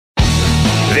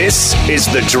This is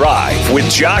The Drive with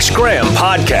Josh Graham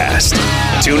podcast.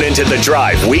 Tune into The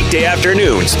Drive weekday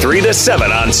afternoons 3 to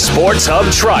 7 on Sports Hub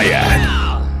Triad.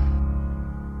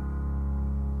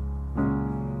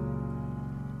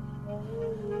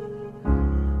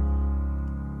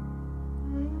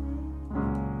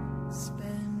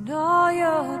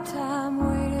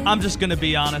 I'm just going to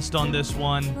be honest on this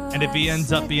one, and if he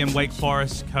ends up being Wake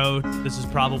Forest coach, this is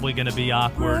probably going to be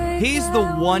awkward. He's the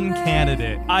one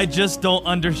candidate. I just don't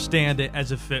understand it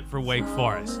as a fit for Wake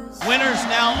Forest. Winners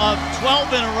now of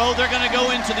 12 in a row. They're going to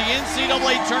go into the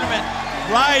NCAA tournament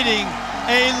riding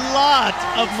a lot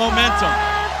of momentum.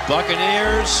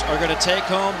 Buccaneers are going to take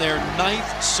home their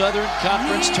 9th Southern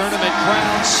Conference Tournament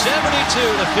crown.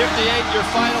 72-58, your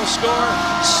final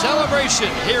score. Celebration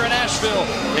here in Asheville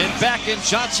and back in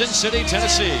Johnson City,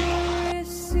 Tennessee.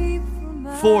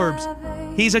 Forbes,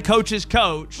 he's a coach's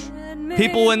coach.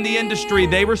 People in the industry,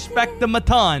 they respect him a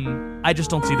ton. I just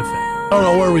don't see the fit. I don't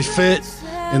know where we fit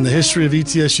in the history of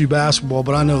ETSU basketball,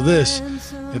 but I know this.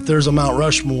 If there's a Mount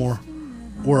Rushmore,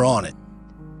 we're on it.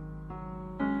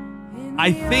 I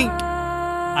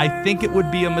think it would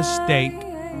be a mistake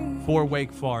for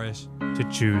Wake Forest to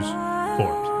choose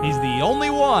Forbes. He's the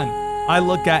only one I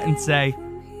look at and say,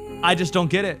 I just don't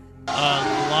get it. A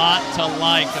lot to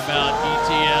like about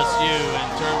ETSU in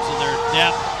terms of their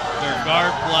depth, their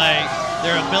guard play,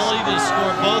 their ability to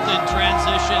score both in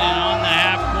transition and on the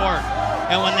half court.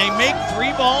 And when they make three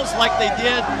balls like they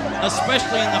did,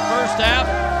 especially in the first half,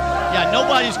 yeah,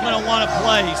 nobody's going to want to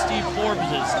play Steve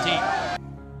Forbes' team.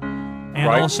 And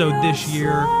also this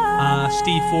year,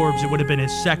 Steve Forbes, it would have been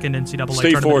his second NCAA tournament.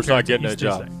 Steve Forbes not getting that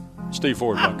job. Steve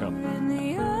Forbes not coming.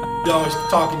 You always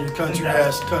talking your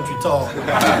country-ass country talk. So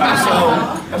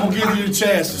I'm going to give you a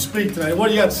chance to speak tonight. What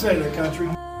do you got to say to the country?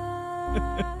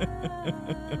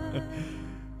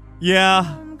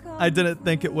 Yeah, I didn't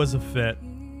think it was a fit.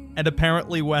 And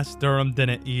apparently West Durham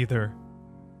didn't either.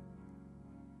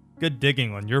 Good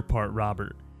digging on your part,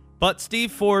 Robert. But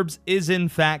Steve Forbes is, in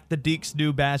fact, the Deacs'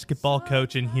 new basketball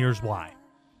coach, and here's why.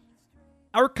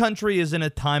 Our country is in a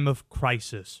time of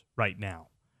crisis right now.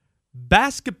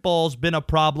 Basketball's been a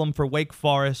problem for Wake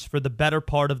Forest for the better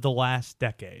part of the last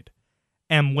decade.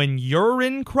 And when you're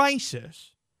in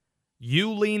crisis,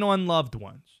 you lean on loved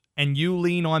ones, and you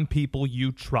lean on people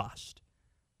you trust.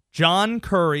 John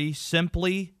Curry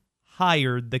simply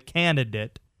hired the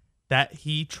candidate that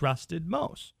he trusted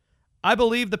most. I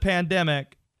believe the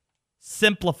pandemic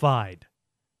simplified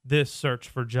this search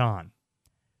for John.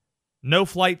 No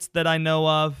flights that I know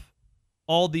of,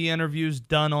 all the interviews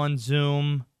done on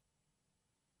Zoom,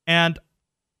 and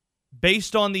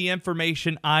based on the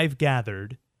information I've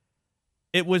gathered,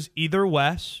 it was either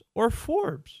Wes or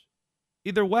Forbes.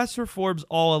 Either Wes or Forbes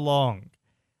all along.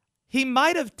 He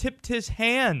might have tipped his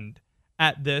hand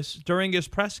at this during his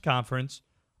press conference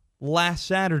last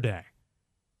Saturday.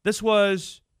 This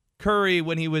was Curry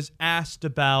when he was asked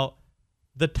about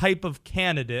the type of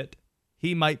candidate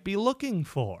he might be looking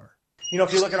for. You know,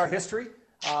 if you look at our history,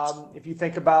 if you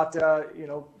think about,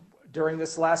 during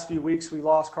this last few weeks, we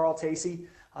lost Carl Tacey.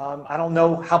 I don't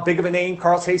know how big of a name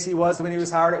Carl Tacey was when he was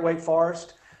hired at Wake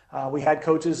Forest. We had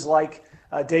coaches like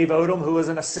Dave Odom, who was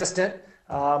an assistant,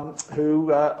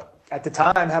 who at the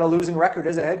time had a losing record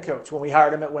as a head coach when we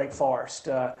hired him at Wake Forest.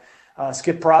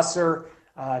 Skip Prosser,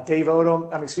 Dave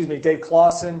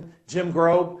Clausen, Jim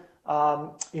Grobe,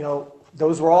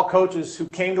 those were all coaches who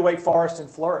came to Wake Forest and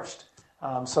flourished.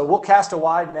 So we'll cast a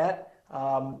wide net,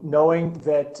 knowing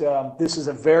that this is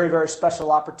a very, very special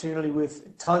opportunity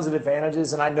with tons of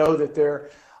advantages. And I know that there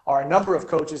are a number of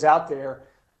coaches out there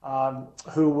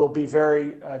who will be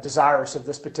very desirous of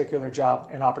this particular job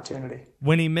and opportunity.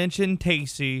 When he mentioned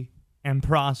Tacey and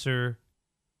Prosser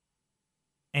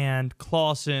and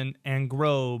Clausen and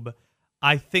Grobe,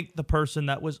 I think the person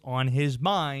that was on his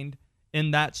mind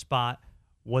in that spot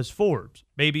was Forbes,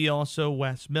 maybe also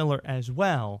Wes Miller as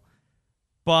well.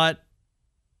 But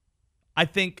I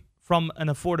think from an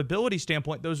affordability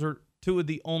standpoint, those are two of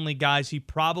the only guys he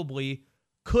probably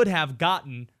could have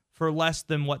gotten for less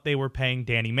than what they were paying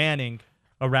Danny Manning,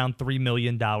 around $3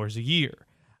 million a year.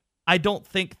 I don't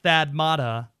think Thad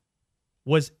Matta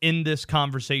was in this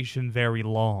conversation very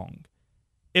long.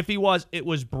 If he was, it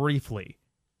was briefly.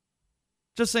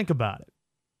 Just think about it.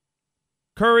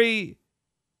 Curry,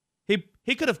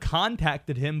 he could have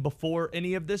contacted him before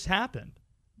any of this happened.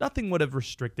 Nothing would have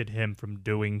restricted him from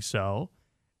doing so.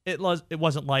 It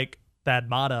wasn't like Thad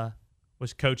Matta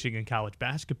was coaching in college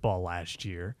basketball last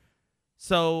year.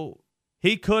 So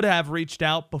he could have reached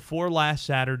out before last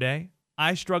Saturday.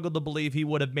 I struggle to believe he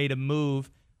would have made a move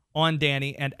on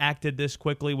Danny and acted this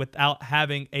quickly without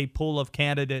having a pool of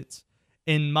candidates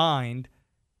in mind.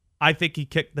 I think he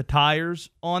kicked the tires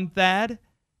on Thad.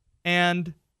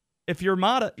 And if you're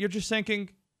Mata, you're just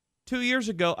thinking, 2 years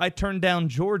ago, I turned down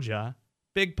Georgia,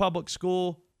 big public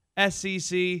school,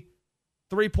 SEC,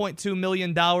 $3.2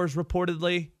 million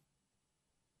reportedly.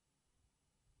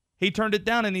 He turned it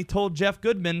down, and he told Jeff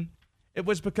Goodman it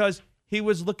was because he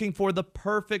was looking for the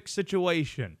perfect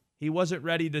situation. He wasn't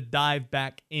ready to dive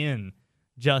back in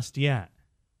just yet.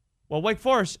 Well, Wake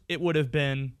Forest, it would have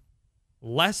been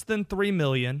less than $3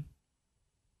 million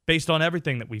based on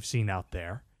everything that we've seen out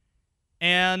there.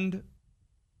 And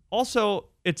also,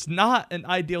 it's not an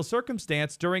ideal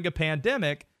circumstance during a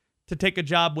pandemic to take a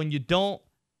job when you don't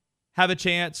have a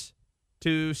chance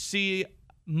to see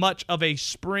much of a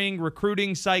spring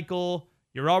recruiting cycle.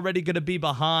 You're already going to be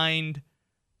behind.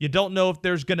 You don't know if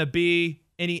there's going to be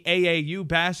any AAU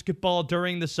basketball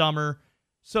during the summer.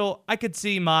 So I could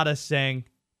see Mata saying,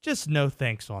 just no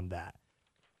thanks on that.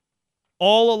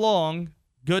 All along,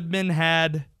 Goodman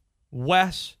had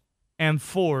Wes and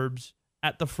Forbes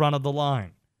at the front of the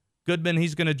line. Goodman,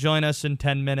 he's going to join us in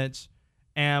 10 minutes,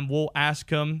 and we'll ask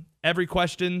him every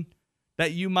question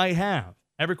that you might have,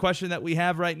 every question that we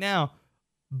have right now,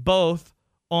 both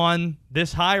on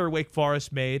this hire Wake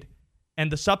Forest made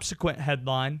and the subsequent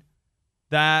headline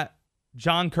that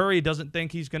John Curry doesn't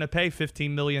think he's going to pay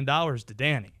 $15 million to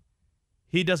Danny.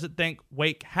 He doesn't think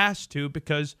Wake has to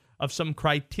because of some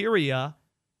criteria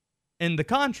in the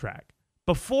contract.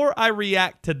 Before I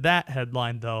react to that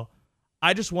headline, though,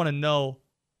 I just want to know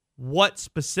what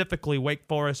specifically Wake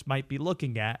Forest might be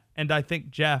looking at, and I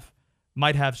think Jeff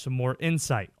might have some more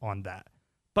insight on that.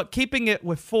 But keeping it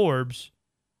with Forbes,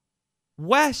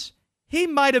 Wes, he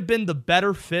might have been the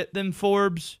better fit than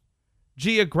Forbes,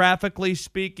 geographically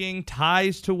speaking,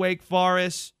 ties to Wake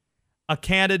Forest, a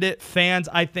candidate fans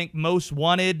I think most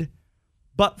wanted.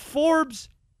 But Forbes,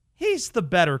 he's the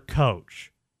better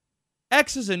coach.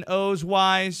 X's and O's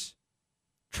wise,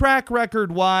 track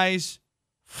record wise,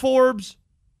 Forbes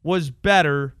was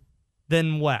better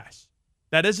than Wes.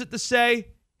 That isn't to say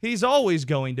he's always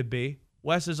going to be.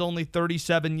 Wes is only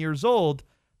 37 years old,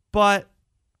 but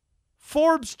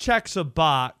Forbes checks a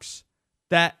box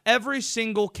that every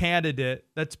single candidate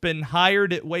that's been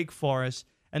hired at Wake Forest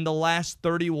in the last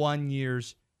 31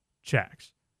 years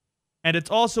checks. And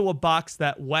it's also a box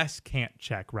that Wes can't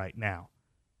check right now.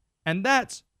 And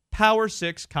that's Power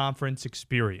 6 conference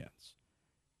experience.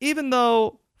 Even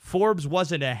though Forbes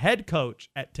wasn't a head coach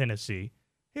at Tennessee,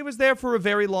 he was there for a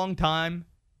very long time.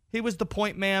 He was the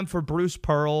point man for Bruce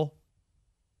Pearl.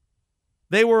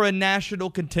 They were a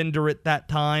national contender at that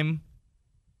time.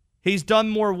 He's done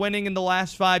more winning in the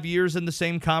last 5 years in the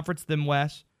same conference than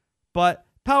Wes. But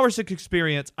Power 6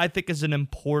 experience, I think, is an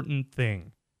important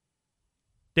thing.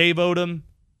 Dave Odom,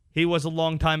 he was a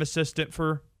longtime assistant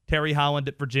for Terry Holland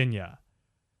at Virginia.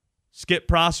 Skip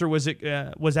Prosser was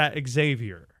at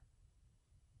Xavier.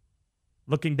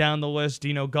 Looking down the list,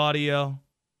 Dino Gaudio,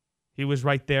 he was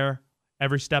right there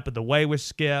every step of the way with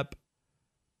Skip.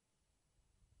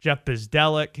 Jeff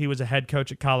Bizdelic, he was a head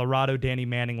coach at Colorado. Danny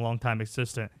Manning, longtime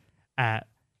assistant at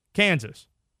Kansas.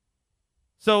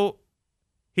 So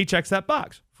he checks that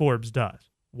box. Forbes does.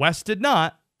 Wes did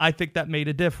not. I think that made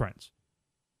a difference.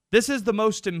 This is the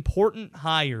most important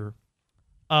hire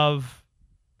of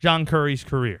John Curry's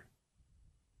career.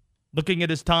 Looking at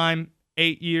his time,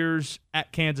 8 years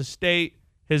at Kansas State,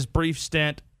 his brief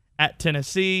stint at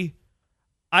Tennessee,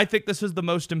 I think this is the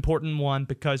most important one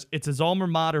because it's his alma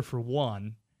mater for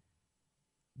one.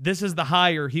 This is the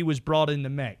hire he was brought in to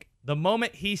make. The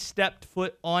moment he stepped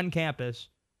foot on campus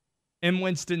in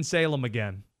Winston-Salem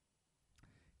again,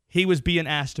 he was being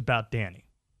asked about Danny.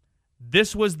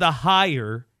 This was the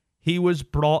hire he was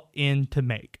brought in to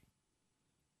make.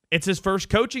 It's his first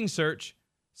coaching search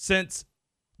since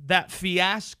that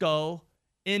fiasco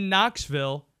in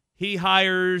Knoxville. He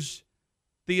hires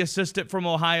the assistant from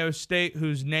Ohio State,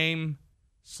 whose name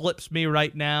slips me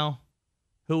right now,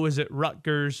 who was at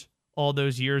Rutgers all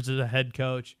those years as a head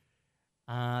coach.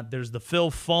 There's the Phil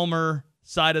Fulmer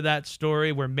side of that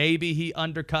story where maybe he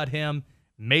undercut him,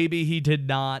 maybe he did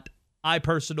not. I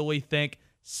personally think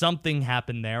something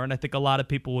happened there, and I think a lot of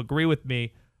people agree with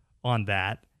me on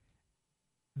that.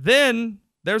 Then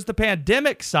there's the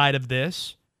pandemic side of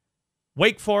this.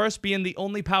 Wake Forest being the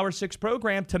only Power 6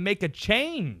 program to make a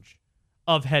change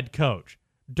of head coach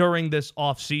during this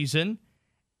offseason,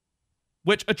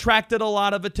 which attracted a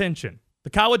lot of attention. The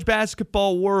college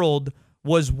basketball world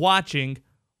was watching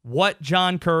what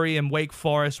John Curry and Wake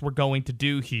Forest were going to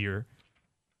do here.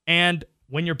 And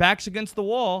when your back's against the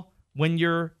wall, when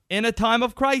you're in a time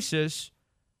of crisis,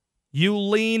 you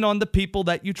lean on the people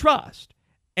that you trust.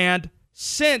 And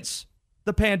since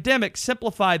the pandemic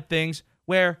simplified things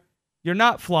where You're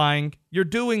not flying. You're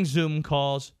doing Zoom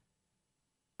calls.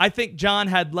 I think John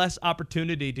had less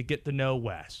opportunity to get to know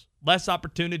Wes, less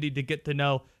opportunity to get to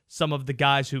know some of the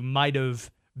guys who might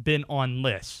have been on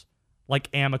lists,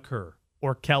 like Amaker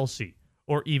or Kelsey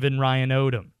or even Ryan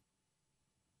Odom.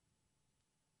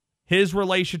 His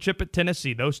relationship at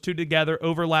Tennessee, those two together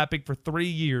overlapping for 3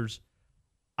 years,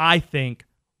 I think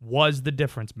was the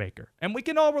difference maker. And we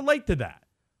can all relate to that.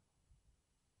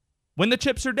 When the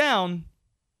chips are down,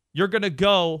 you're going to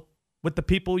go with the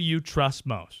people you trust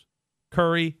most.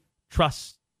 Curry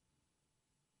trusts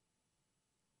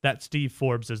that Steve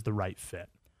Forbes is the right fit.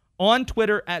 On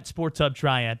Twitter at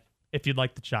SportsHubTriad, if you'd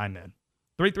like to chime in.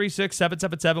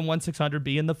 336-777-1600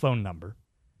 being the phone number.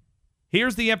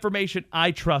 Here's the information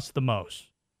I trust the most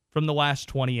from the last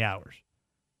 20 hours.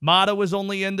 Mata was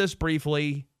only in this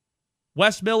briefly.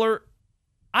 Wes Miller,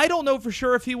 I don't know for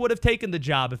sure if he would have taken the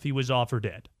job if he was offered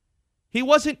it. He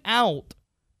wasn't out,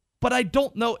 but I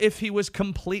don't know if he was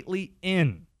completely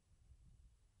in.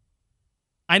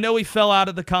 I know he fell out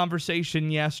of the conversation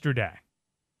yesterday.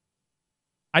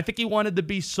 I think he wanted to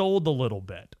be sold a little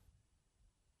bit.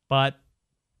 But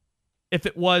if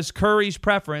it was Curry's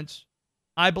preference,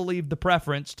 I believe the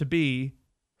preference to be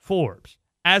Forbes.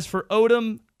 As for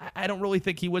Odom, I don't really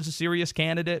think he was a serious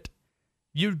candidate.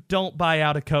 You don't buy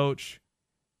out a coach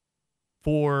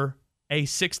for a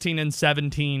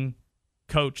 16-17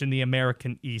 coach in the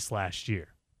American East last year.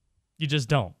 You just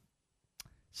don't.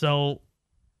 So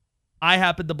I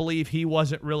happen to believe he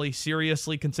wasn't really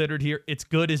seriously considered here. It's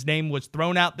good his name was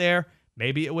thrown out there.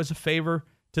 Maybe it was a favor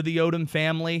to the Odom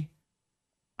family.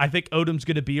 I think Odom's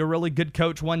going to be a really good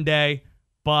coach one day,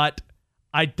 but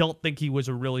I don't think he was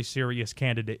a really serious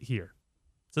candidate here.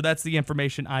 So that's the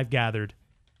information I've gathered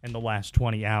in the last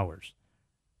 20 hours.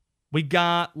 We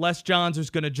got Les Johns who's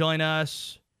going to join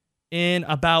us in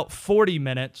about 40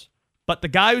 minutes, but the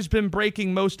guy who's been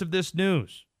breaking most of this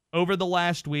news over the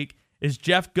last week is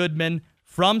Jeff Goodman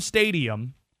from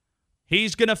Stadium.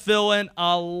 He's going to fill in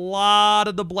a lot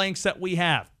of the blanks that we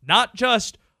have, not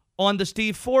just on the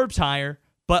Steve Forbes hire,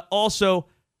 but also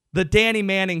the Danny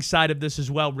Manning side of this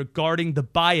as well regarding the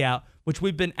buyout, which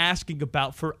we've been asking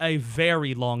about for a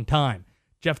very long time.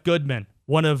 Jeff Goodman,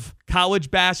 one of college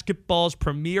basketball's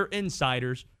premier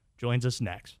insiders, joins us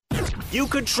next. You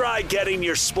could try getting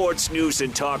your sports news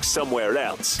and talk somewhere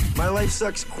else. My life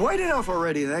sucks quite enough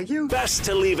already, thank you. Best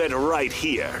to leave it right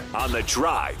here on The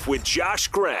Drive with Josh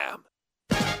Graham.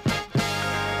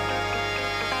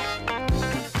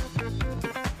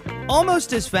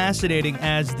 Almost as fascinating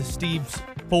as the Steve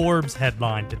Forbes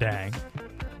headline today,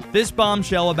 this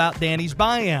bombshell about Danny's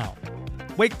buyout.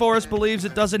 Wake Forest believes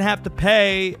it doesn't have to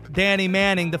pay Danny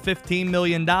Manning the $15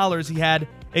 million he had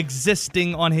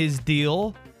existing on his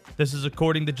deal. This is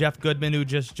according to Jeff Goodman, who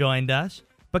just joined us,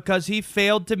 because he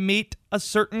failed to meet a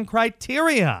certain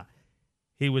criteria.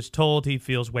 He was told he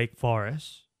feels Wake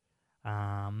Forest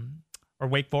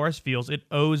feels it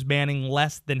owes Manning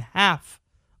less than half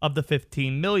of the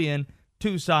 $15 million.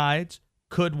 Two sides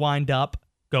could wind up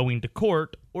going to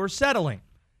court or settling.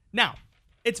 Now,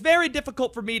 it's very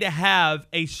difficult for me to have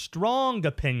a strong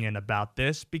opinion about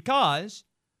this because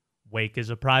Wake is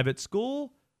a private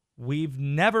school. We've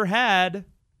never had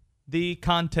the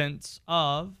contents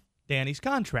of Danny's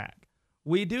contract.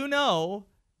 We do know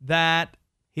that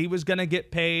he was going to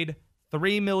get paid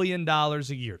 $3 million a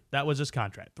year. That was his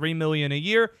contract. $3 million a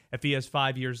year. If he has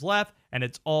 5 years left and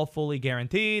it's all fully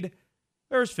guaranteed,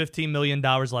 there's $15 million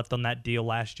left on that deal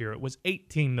last year. It was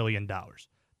 $18 million.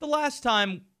 The last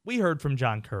time we heard from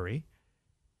John Curry,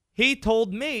 he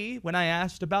told me when I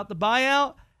asked about the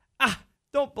buyout,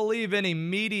 don't believe any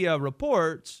media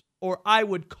reports, or I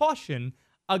would caution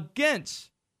against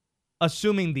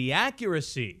assuming the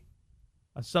accuracy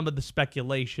of some of the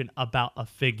speculation about a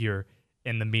figure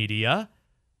in the media.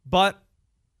 But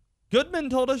Goodman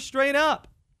told us straight up,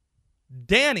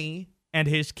 Danny and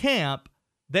his camp,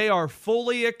 they are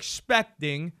fully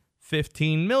expecting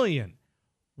 $15 million.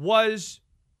 Was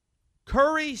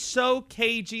Curry so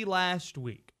cagey last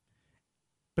week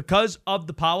because of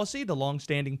the policy, the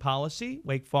longstanding policy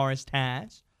Wake Forest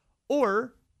has,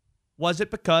 or was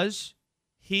it because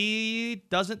he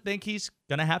doesn't think he's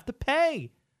going to have to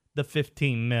pay the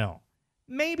 $15 million?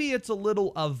 Maybe it's a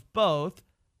little of both,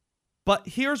 but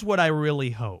here's what I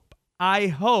really hope. I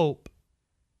hope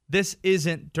this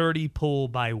isn't dirty pool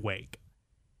by Wake.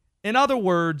 In other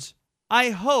words,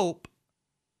 I hope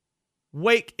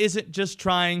Wake isn't just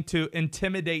trying to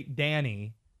intimidate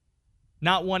Danny,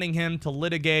 not wanting him to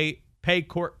litigate, pay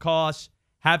court costs,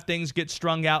 have things get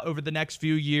strung out over the next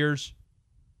few years,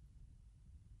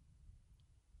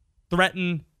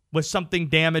 threaten with something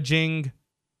damaging,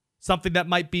 something that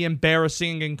might be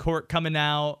embarrassing in court coming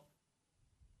out.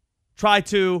 Try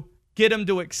to get him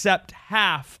to accept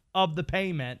half of the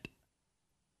payment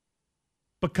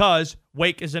because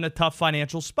Wake is in a tough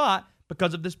financial spot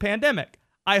because of this pandemic.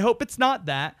 I hope it's not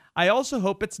that. I also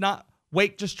hope it's not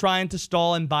Wake just trying to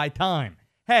stall and buy time.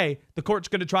 Hey, the court's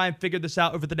going to try and figure this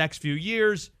out over the next few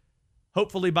years.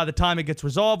 Hopefully by the time it gets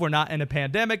resolved, we're not in a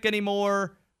pandemic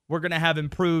anymore. We're going to have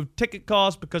improved ticket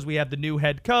costs because we have the new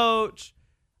head coach.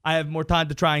 I have more time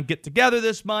to try and get together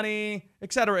this money,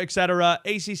 et cetera, et cetera.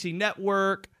 ACC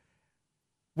Network.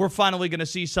 We're finally going to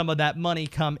see some of that money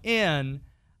come in.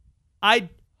 I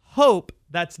hope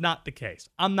that's not the case.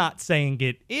 I'm not saying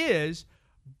it is,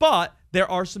 but there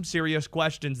are some serious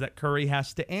questions that Curry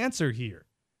has to answer here.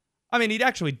 I mean, he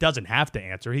actually doesn't have to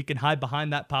answer. He can hide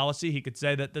behind that policy. He could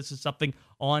say that this is something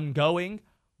ongoing,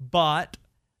 but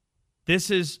this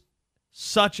is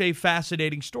such a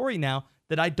fascinating story now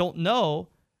that I don't know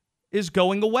is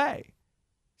going away.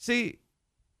 See,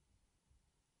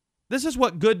 this is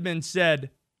what Goodman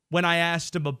said when I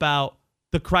asked him about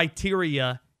the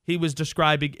criteria he was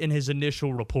describing in his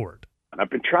initial report. I've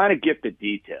been trying to get the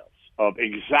details of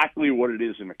exactly what it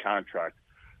is in the contract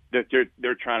that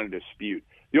they're trying to dispute.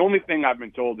 The only thing I've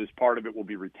been told is part of it will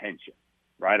be retention,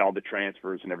 right? All the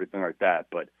transfers and everything like that.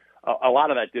 But a lot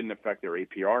of that didn't affect their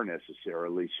APR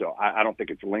necessarily, so I don't think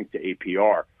it's linked to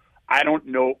APR. I don't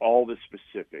know all the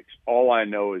specifics. All I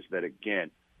know is that, again,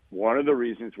 one of the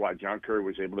reasons why John Curry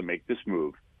was able to make this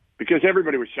move, because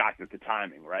everybody was shocked at the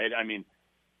timing, right? I mean,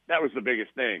 that was the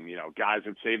biggest thing. You know, guys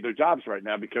have saved their jobs right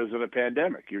now because of the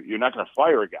pandemic. You're not going to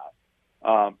fire a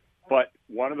guy. But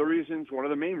one of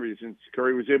the main reasons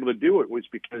Curry was able to do it was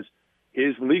because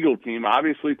his legal team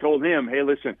obviously told him, hey,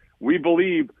 listen, we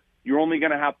believe we're only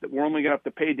going to have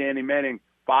to pay Danny Manning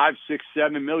 $5, $6,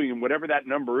 $7 million, whatever that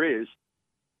number is.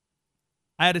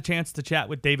 I had a chance to chat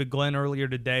with David Glenn earlier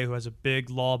today, who has a big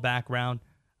law background,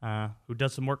 who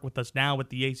does some work with us now with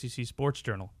the ACC Sports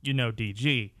Journal. You know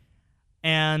DG.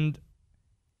 And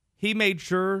he made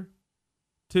sure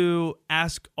to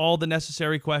ask all the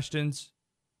necessary questions.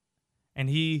 And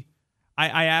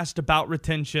I asked about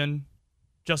retention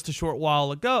just a short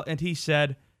while ago, and he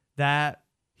said that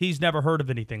he's never heard of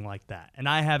anything like that. And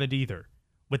I haven't either.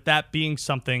 With that being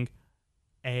something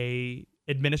a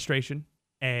administration,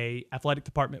 a athletic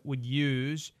department would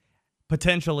use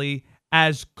potentially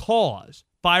as cause,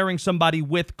 firing somebody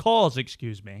with cause,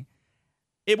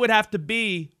 it would have to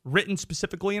be written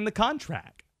specifically in the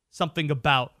contract. Something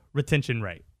about retention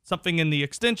rate, something in the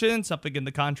extension, something in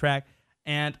the contract.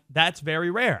 And that's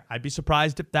very rare. I'd be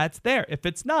surprised if that's there. If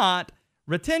it's not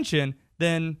retention,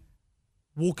 then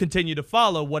we'll continue to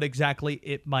follow what exactly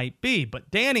it might be.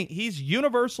 But Danny, he's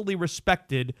universally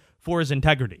respected for his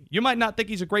integrity. You might not think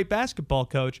he's a great basketball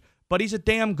coach, but he's a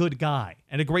damn good guy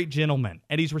and a great gentleman,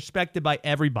 and he's respected by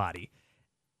everybody.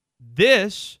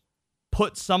 This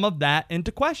puts some of that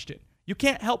into question. You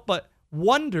can't help but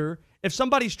wonder if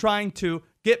somebody's trying to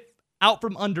get out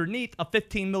from underneath a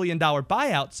 $15 million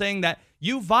buyout, saying that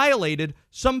you violated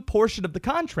some portion of the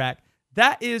contract.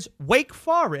 That is Wake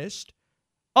Forest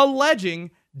alleging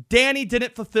Danny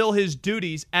didn't fulfill his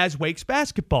duties as Wake's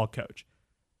basketball coach.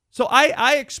 So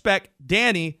I expect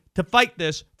Danny to fight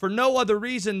this for no other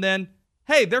reason than,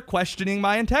 hey, they're questioning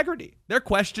my integrity. They're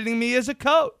questioning me as a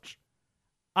coach.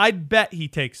 I'd bet he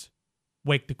takes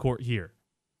Wake to court here.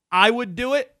 I would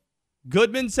do it.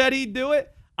 Goodman said he'd do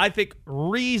it. I think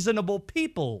reasonable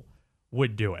people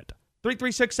would do it.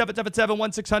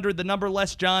 336-777-1600, the number.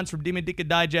 Les Johns from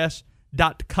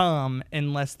DemonDeaconDigest.com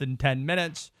in less than 10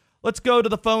 minutes. Let's go to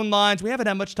the phone lines. We haven't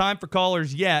had much time for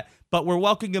callers yet, but we're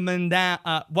welcoming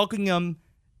them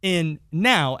in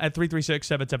now at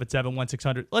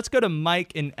 336-777-1600. Let's go to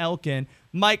Mike in Elkin.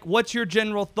 Mike, what's your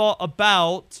general thought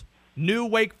about new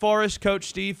Wake Forest coach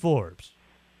Steve Forbes?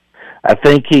 I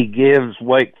think he gives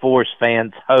Wake Forest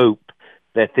fans hope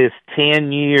that this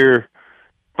 10-year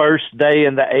first day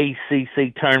in the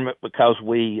ACC tournament, because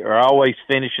we are always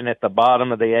finishing at the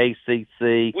bottom of the ACC,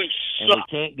 and we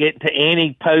can't get to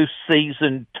any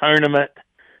postseason tournament,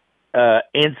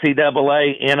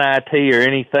 NCAA, NIT, or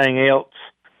anything else,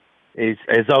 is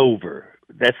over.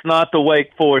 That's not the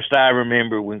Wake Forest I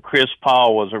remember when Chris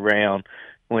Paul was around,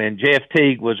 when Jeff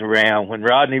Teague was around, when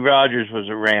Rodney Rogers was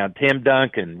around, Tim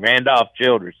Duncan, Randolph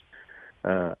Childress.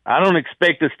 I don't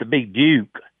expect us to be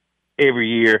Duke every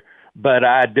year, but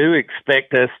I do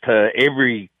expect us to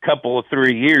every couple of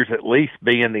 3 years at least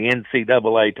be in the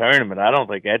NCAA tournament. I don't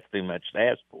think that's too much to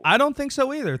ask for. I don't think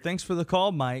so either. Thanks for the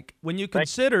call, Mike. When you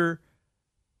consider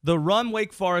the run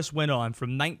Wake Forest went on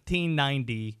from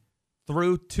 1990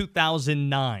 through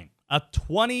 2009, a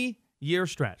 20-year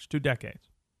stretch, 2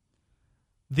 decades,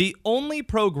 The only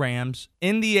programs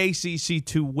in the ACC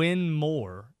to win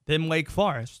more than Wake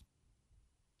Forest,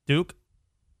 Duke,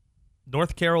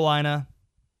 North Carolina,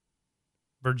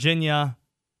 Virginia,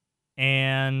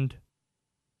 and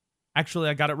actually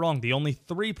I got it wrong. The only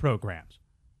 3 programs,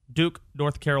 Duke,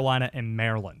 North Carolina, and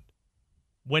Maryland,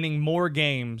 winning more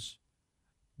games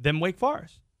than Wake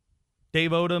Forest.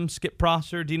 Dave Odom, Skip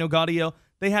Prosser, Dino Gaudio,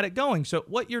 they had it going. So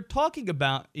what you're talking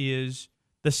about is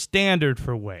the standard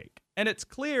for Wake. And it's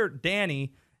clear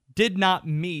Danny did not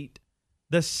meet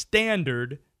the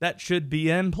standard that should be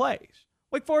in place.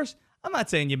 Wake Forest, I'm not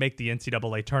saying you make the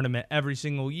NCAA tournament every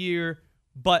single year,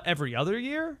 but every other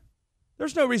year?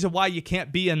 There's no reason why you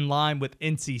can't be in line with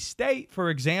NC State, for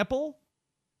example,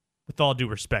 with all due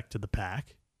respect to the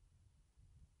Pac.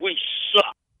 We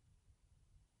suck.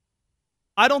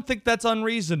 I don't think that's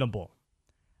unreasonable.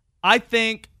 I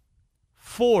think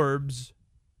Forbes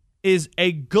is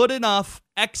a good enough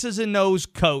X's and O's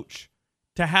coach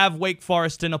to have Wake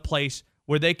Forest in a place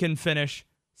where they can finish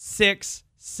 6th,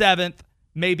 7th,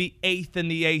 maybe 8th in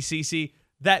the ACC,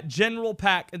 that general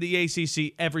pack in the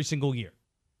ACC every single year.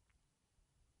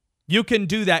 You can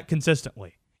do that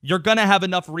consistently. You're going to have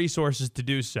enough resources to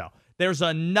do so. There's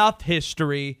enough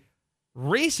history,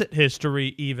 recent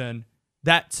history even,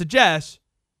 that suggests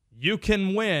you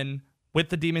can win with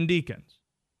the Demon Deacons.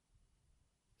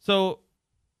 So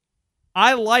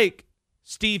I like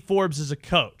Steve Forbes as a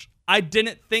coach. I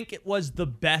didn't think it was the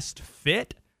best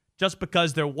fit just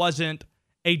because there wasn't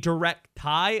a direct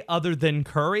tie other than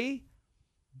Curry,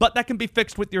 but that can be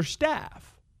fixed with your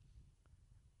staff.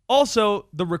 Also,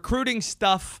 the recruiting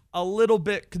stuff, a little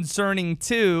bit concerning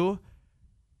too,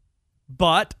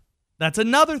 but that's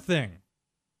another thing.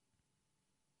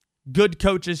 Good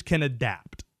coaches can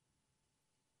adapt.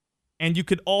 And you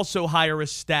could also hire a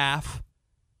staff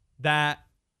that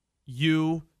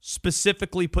you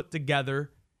specifically put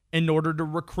together in order to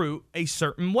recruit a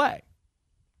certain way.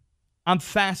 I'm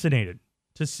fascinated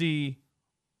to see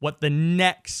what the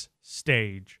next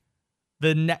stage,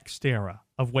 the next era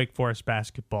of Wake Forest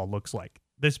basketball looks like.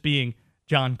 This being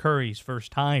John Curry's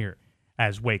first hire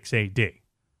as Wake's AD.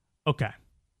 Okay,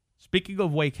 speaking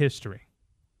of Wake history,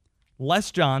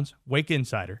 Les Johns, Wake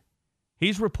Insider,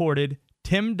 he's reported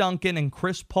Tim Duncan and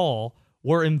Chris Paul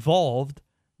were involved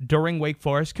during Wake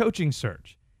Forest coaching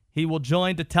search. He will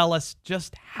join to tell us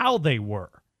just how they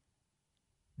were.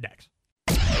 Next.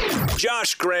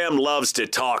 Josh Graham loves to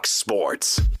talk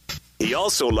sports. He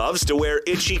also loves to wear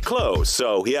itchy clothes,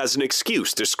 so he has an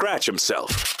excuse to scratch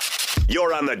himself.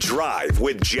 You're on The Drive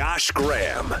with Josh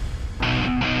Graham.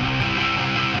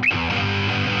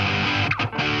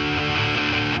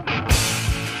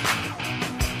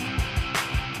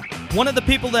 One of the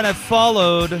people that have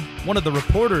followed, one of the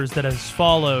reporters that has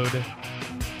followed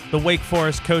the Wake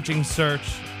Forest coaching search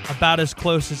about as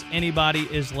close as anybody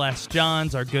is Les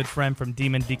Johns, our good friend from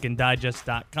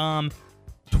DemonDeaconDigest.com,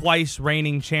 twice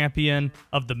reigning champion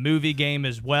of the movie game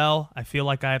as well. I feel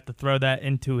like I have to throw that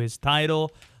into his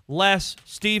title. Les,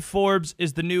 Steve Forbes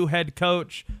is the new head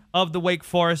coach of the Wake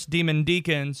Forest Demon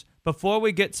Deacons. Before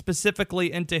we get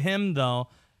specifically into him, though,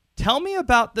 tell me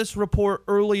about this report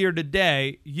earlier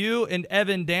today. You and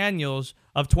Evan Daniels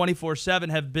of 24/7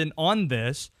 have been on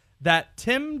this, that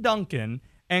Tim Duncan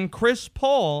and Chris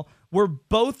Paul were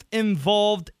both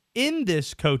involved in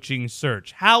this coaching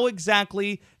search. How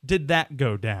exactly did that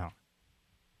go down?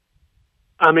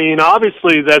 I mean,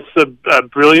 obviously that's a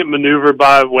brilliant maneuver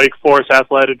by Wake Forest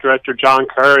athletic director John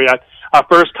Curry. I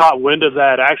first caught wind of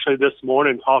that actually this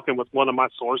morning talking with one of my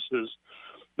sources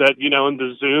that, you know, in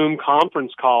the Zoom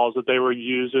conference calls that they were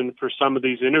using for some of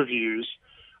these interviews,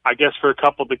 I guess for a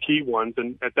couple of the key ones.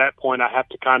 And at that point, I have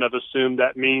to kind of assume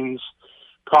that means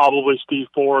probably Steve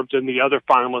Forbes and the other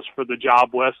finalists for the job,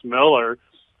 Wes Miller,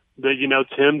 that, you know,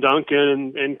 Tim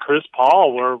Duncan and Chris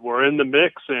Paul were in the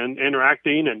mix and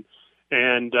interacting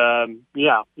and a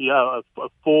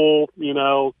full, you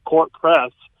know, court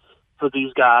press for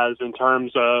these guys in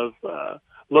terms of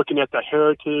looking at the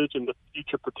heritage and the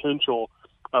future potential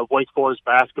of Wake Forest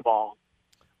basketball.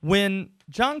 When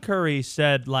John Curry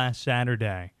said last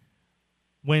Saturday,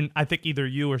 when I think either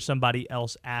you or somebody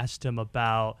else asked him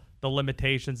about the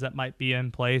limitations that might be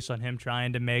in place on him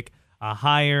trying to make a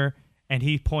hire, and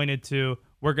he pointed to,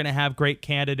 we're going to have great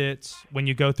candidates when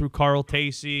you go through Carl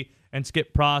Tacey and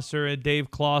Skip Prosser and Dave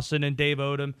Clawson and Dave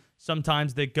Odom.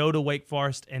 Sometimes they go to Wake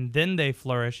Forest and then they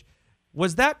flourish.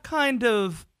 Was that kind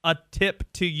of a tip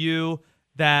to you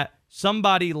that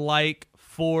somebody like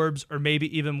Forbes or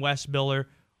maybe even Wes Miller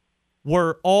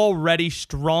were already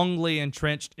strongly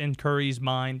entrenched in Curry's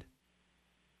mind?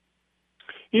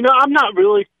 You know, I'm not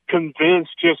really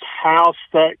convinced just how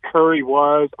set Curry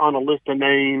was on a list of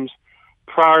names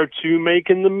prior to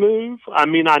making the move. I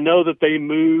mean, I know that they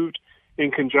moved in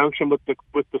conjunction with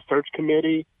the search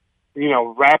committee,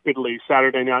 rapidly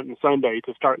Saturday night and Sunday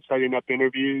to start setting up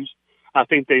interviews. I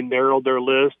think they narrowed their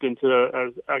list into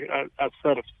a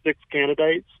set of 6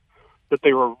 candidates that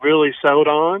they were really sold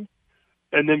on.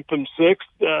 And then from 6,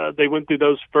 they went through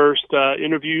those first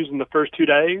interviews in the first 2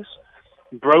 days,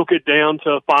 broke it down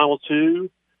to a final 2,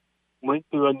 went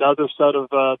through another set of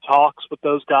talks with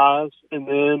those guys, and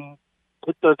then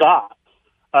picked their guy.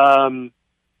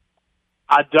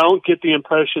 I don't get the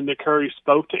impression that Curry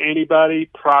spoke to anybody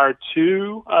prior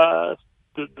to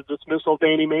the dismissal of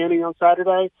Danny Manning on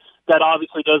Saturday. That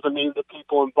obviously doesn't mean that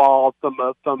people involved from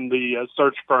the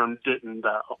search firm didn't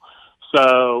know.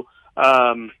 So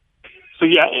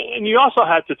yeah, and you also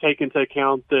have to take into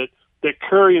account that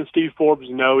Curry and Steve Forbes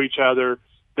know each other.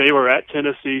 They were at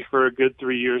Tennessee for a good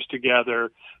 3 years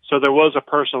together, so there was a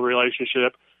personal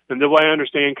relationship. And the way I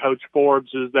understand Coach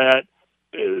Forbes is that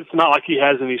it's not like he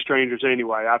has any strangers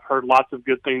anyway. I've heard lots of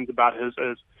good things about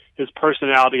his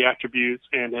personality attributes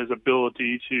and his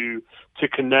ability to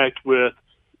connect with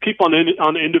people on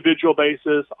an individual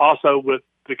basis, also with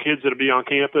the kids that'll be on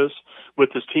campus,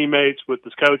 with his teammates, with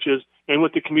his coaches, and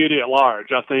with the community at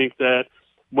large. I think that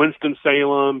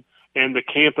Winston-Salem and the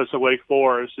campus of Wake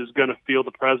Forest is going to feel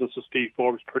the presence of Steve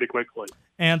Forbes pretty quickly.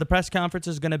 And the press conference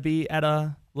is going to be at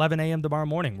 11 a.m. tomorrow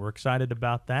morning. We're excited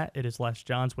about that. It is Les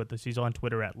Johns with us. He's on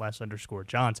Twitter at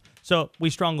Les_Johns. So we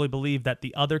strongly believe that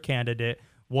the other candidate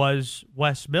was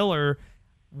Wes Miller.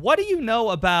 What do you know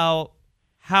about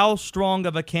how strong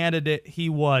of a candidate he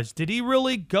was? Did he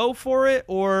really go for it,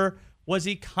 or was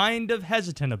he kind of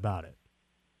hesitant about it?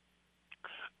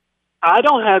 I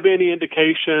don't have any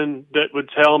indication that would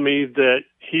tell me that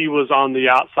he was on the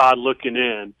outside looking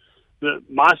in.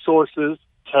 My sources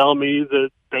tell me that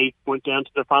they went down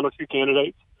to the final 2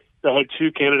 candidates. They had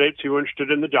 2 candidates who were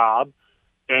interested in the job,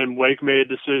 and Wake made a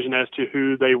decision as to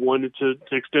who they wanted to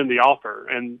extend the offer,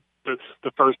 and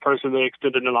the first person they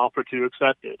extended an offer to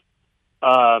accepted.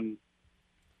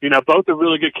 Both are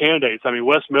really good candidates. I mean,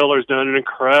 Wes Miller's done an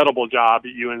incredible job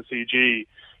at UNCG,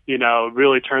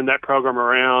 really turned that program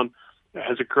around,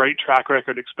 has a great track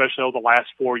record, especially over the last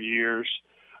 4 years.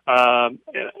 And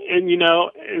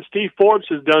Steve Forbes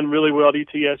has done really well at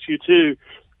ETSU too.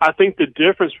 I think the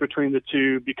difference between the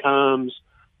two becomes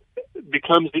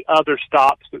the other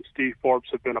stops that Steve Forbes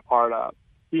have been a part of.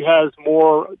 He has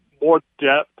more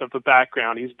depth of a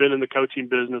background. He's been in the coaching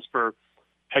business for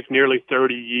nearly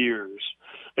 30 years.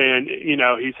 And,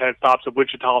 he's had stops at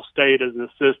Wichita State as an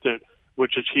assistant,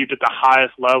 which achieved at the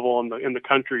highest level in the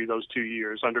country those 2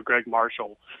 years under Greg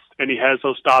Marshall. And he has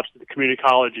those stops at the community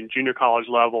college and junior college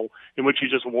level in which he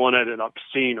just won at an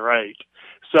obscene rate.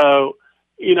 So,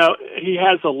 he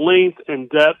has a length and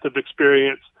depth of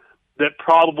experience that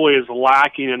probably is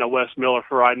lacking in a Wes Miller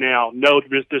for right now. No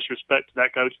disrespect to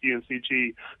that coach at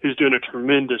UNCG, who's doing a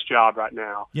tremendous job right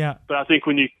now. Yeah. But I think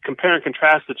when you compare and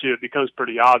contrast the two, it becomes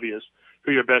pretty obvious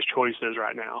who your best choice is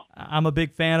right now. I'm a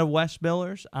big fan of Wes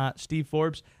Miller's. Steve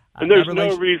Forbes. And there's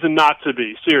no reason not to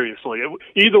be, seriously.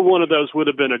 Either one of those would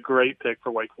have been a great pick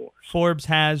for Wake Forest. Forbes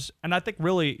has, and I think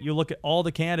really you look at all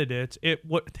the candidates,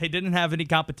 they didn't have any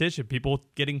competition. People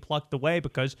getting plucked away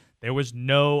because there was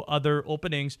no other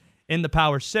openings in the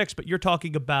Power Six. But you're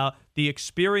talking about the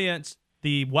experience,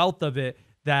 the wealth of it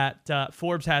that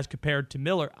Forbes has compared to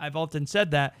Miller. I've often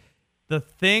said that the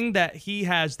thing that he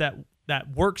has that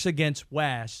works against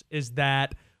Wes is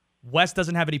that Wes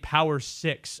doesn't have any Power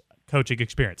Six coaching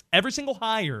experience. Every single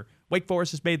hire Wake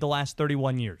Forest has made the last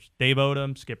 31 years. Dave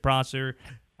Odom, Skip Prosser,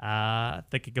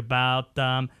 thinking about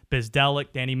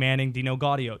Bizdelic, Danny Manning, Dino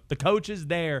Gaudio. The coaches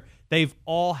there, they've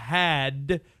all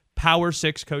had Power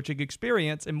Six coaching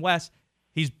experience. And Wes,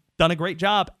 he's done a great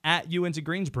job at UNC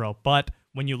Greensboro. But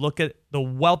when you look at the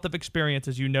wealth of experience,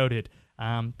 as you noted,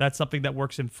 that's something that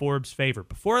works in Forbes' favor.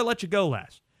 Before I let you go,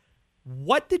 Les,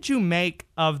 what did you make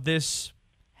of this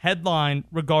headline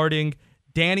regarding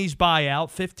Danny's buyout,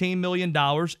 $15 million,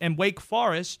 and Wake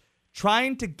Forest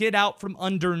trying to get out from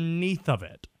underneath of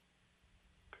it?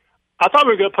 I thought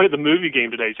we were going to play the movie game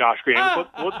today, Josh Graham.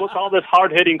 What's all this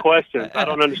hard-hitting questions? I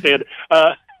don't understand.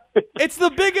 It's the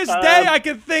biggest day I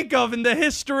can think of in the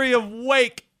history of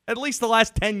Wake, at least the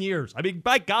last 10 years. I mean,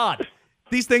 by God,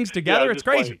 these things together, it's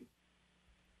crazy.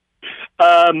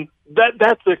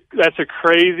 That's a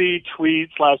crazy tweet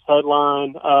 /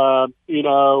 headline.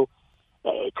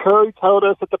 Curry told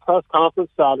us at the press conference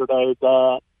Saturday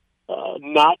that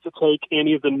not to take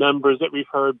any of the numbers that we've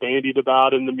heard bandied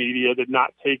about in the media, did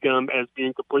not take them as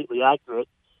being completely accurate.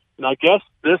 And I guess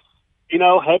this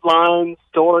headline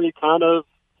story kind of,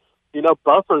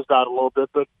 buffers that a little bit,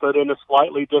 but in a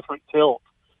slightly different tilt.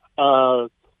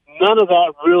 None of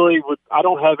that really I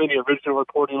don't have any original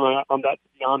reporting on that, to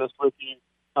be honest with you.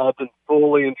 I've been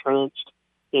fully entrenched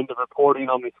in the reporting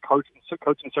on this coaching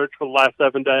search for the last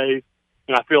 7 days.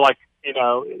 And I feel like,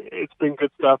 it's been good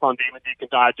stuff on Demon Deacon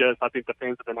Digest. I think the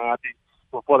fans have been happy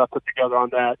with what I put together on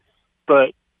that.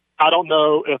 But I don't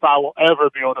know if I will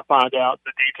ever be able to find out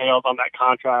the details on that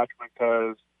contract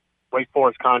because Wake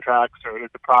Forest contracts are at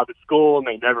a private school and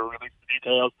they never release the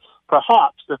details.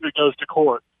 Perhaps if it goes to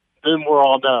court, then we'll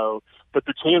all know. But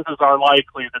the chances are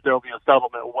likely that there will be a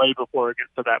settlement way before it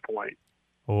gets to that point.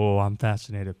 Oh, I'm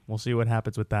fascinated. We'll see what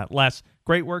happens with that. Les,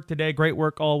 great work today. Great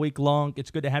work all week long.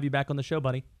 It's good to have you back on the show,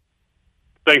 buddy.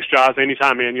 Thanks, Josh.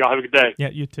 Anytime, man. Y'all have a good day. Yeah,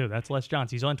 you too. That's Les Johns.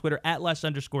 He's on Twitter at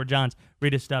Les_Johns.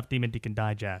 Read his stuff,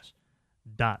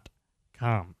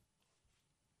 DemonDeaconDigest.com.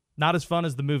 Not as fun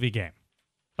as the movie game,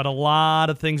 but a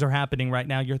lot of things are happening right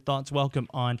now. Your thoughts welcome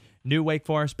on new Wake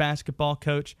Forest basketball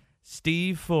coach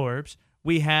Steve Forbes.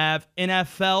 We have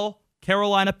NFL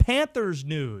Carolina Panthers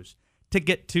news to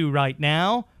get to right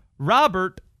now.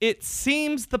 Robert, it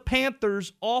seems the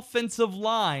Panthers' offensive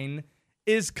line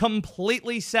is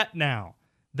completely set now.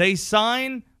 They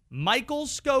sign Michael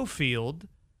Schofield,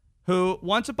 who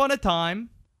once upon a time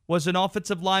was an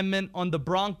offensive lineman on the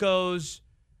Broncos'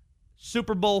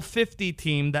 Super Bowl 50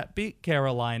 team that beat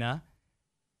Carolina.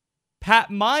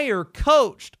 Pat Meyer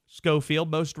coached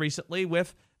Schofield most recently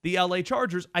with the LA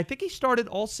Chargers. I think he started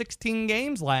all 16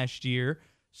 games last year.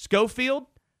 Schofield,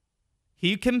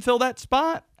 he can fill that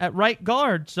spot at right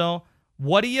guard. So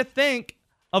what do you think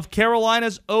of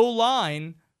Carolina's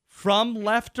O-line from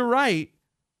left to right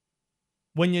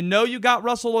when you know you got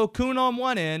Russell Okun on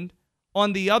one end,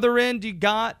 on the other end you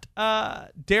got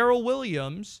Darrell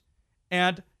Williams,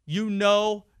 and you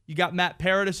got Matt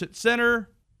Paradis at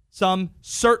center, some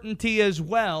certainty as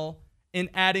well in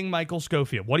adding Michael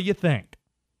Schofield. What do you think?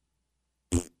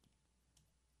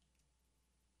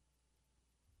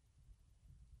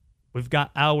 We've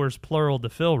got hours plural to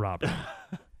fill, Robert.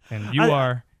 And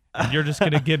you're just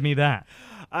going to give me that.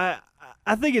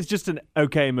 I think it's just an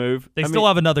okay move. They still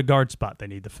have another guard spot they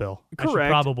need to fill. Correct.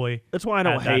 Probably. That's why I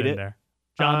don't hate it. There.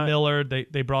 John Miller,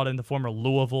 they brought in the former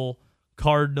Louisville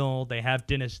Cardinal. They have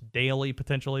Dennis Daly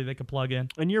potentially they could plug in.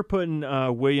 And you're putting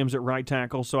Williams at right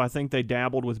tackle, so I think they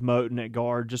dabbled with Moton at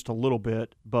guard just a little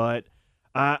bit. But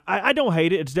I don't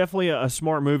hate it. It's definitely a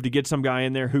smart move to get some guy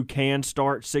in there who can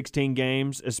start 16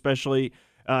 games, especially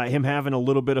him having a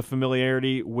little bit of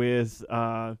familiarity with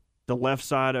the left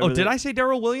side. Did I say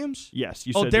Darrell Williams? Yes,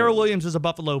 you said Darrell Williams is a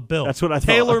Buffalo Bill. That's what I thought.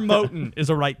 Taylor Moton is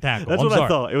a right tackle. That's what I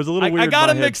thought. It was a little weird. I got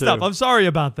him mixed up. I'm sorry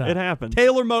about that. It happens.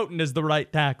 Taylor Moton is the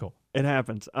right tackle. It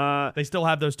happens. They still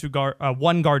have those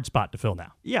one guard spot to fill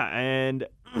now. Yeah, and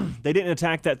they didn't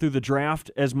attack that through the draft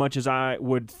as much as I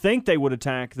would think they would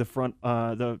attack the front,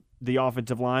 the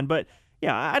offensive line. But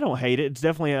yeah, I don't hate it. It's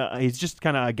definitely he's just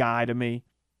kind of a guy to me.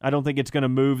 I don't think it's going to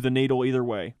move the needle either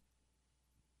way.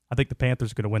 I think the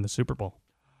Panthers are going to win the Super Bowl.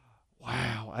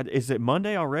 Wow, is it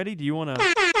Monday already? Do you want to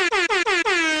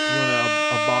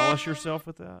abolish yourself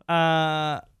with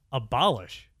that?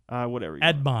 Abolish. Whatever.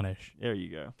 Admonish. There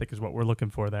you go. I think is what we're looking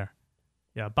for there.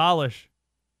 Yeah, abolish.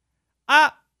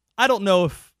 I don't know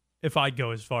if I'd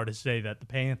go as far to say that the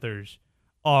Panthers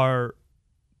are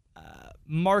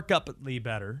markedly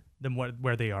better than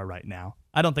where they are right now.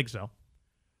 I don't think so.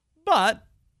 But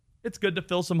it's good to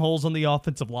fill some holes on the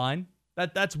offensive line.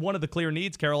 That's one of the clear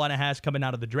needs Carolina has coming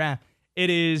out of the draft.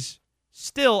 It is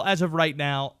still, as of right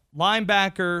now,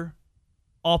 linebacker,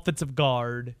 offensive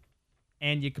guard,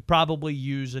 and you could probably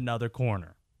use another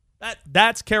corner.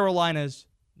 That's Carolina's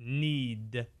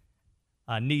needs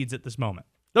at this moment.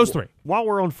 Those three. While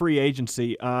we're on free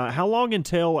agency, how long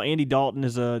until Andy Dalton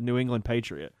is a New England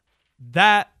Patriot?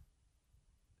 That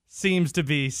seems to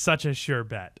be such a sure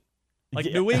bet.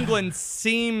 New England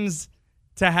seems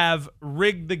to have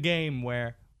rigged the game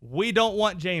where we don't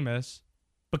want Jameis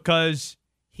because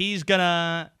he's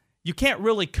gonna. You can't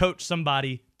really coach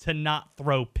somebody to not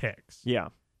throw picks. Yeah.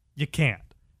 You can't.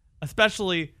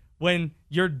 Especially when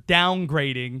you're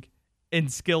downgrading in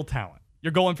skill talent.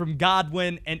 You're going from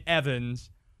Godwin and Evans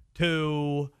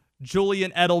to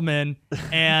Julian Edelman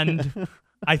and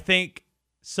I think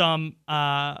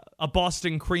a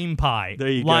Boston cream pie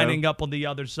lining up on the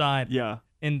other side. Yeah.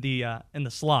 In the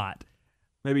slot.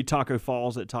 Maybe Taco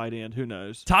Falls at tight end. Who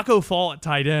knows? Taco Fall at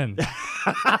tight end.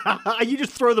 You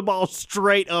just throw the ball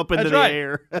straight up into the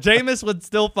air. Jameis would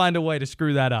still find a way to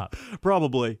screw that up.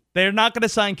 Probably. They're not going to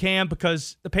sign Cam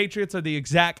because the Patriots are the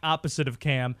exact opposite of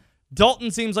Cam.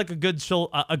 Dalton seems like a good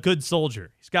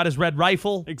soldier. He's got his red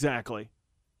rifle. Exactly.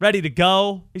 Ready to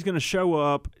go. He's going to show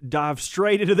up, dive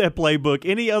straight into that playbook.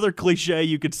 Any other cliche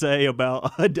you could say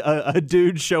about a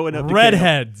dude showing up?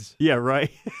 Redheads. Yeah,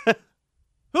 right.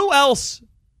 Who else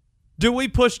do we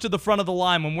push to the front of the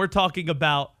line when we're talking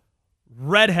about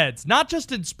redheads? Not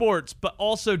just in sports, but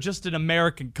also just in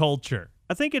American culture.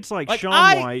 I think it's like Sean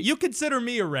White. You consider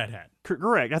me a redhead.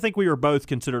 Correct. I think we were both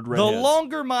considered redheads. The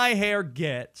longer my hair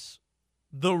gets,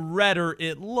 the redder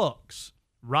it looks.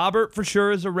 Robert for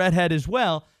sure is a redhead as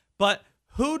well, but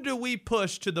who do we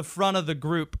push to the front of the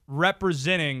group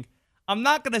representing, I'm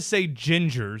not going to say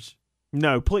gingers.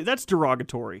 No, please, that's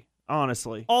derogatory,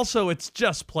 honestly. Also, it's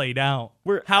just played out.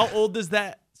 How old is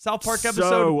that South Park episode?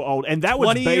 So old. And that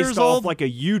was based off like a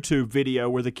YouTube video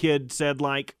where the kid said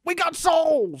like, we got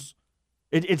souls.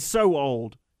 It's so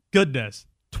old. Goodness.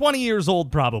 20 years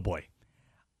old probably.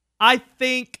 I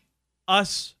think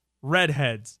us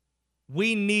redheads,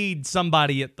 we need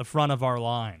somebody at the front of our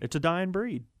line. It's a dying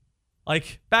breed.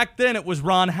 Like, back then it was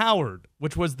Ron Howard,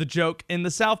 which was the joke in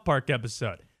the South Park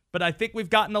episode. But I think we've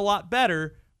gotten a lot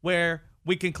better where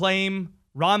we can claim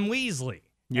Ron Weasley.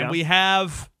 Yeah. And we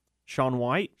have Sean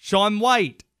White.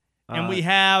 And we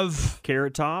have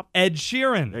Carrot Top. Ed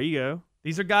Sheeran. There you go.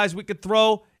 These are guys we could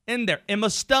throw in there. Emma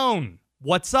Stone.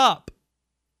 What's up?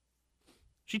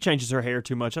 She changes her hair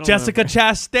too much. Jessica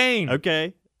Chastain.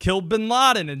 Okay. Killed Bin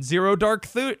Laden in Zero Dark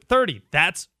 30.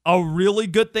 That's a really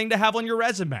good thing to have on your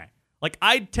resume. Like,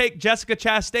 I'd take Jessica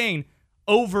Chastain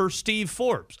over Steve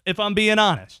Forbes, if I'm being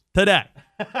honest, today.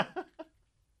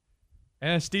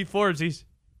 And Steve Forbes,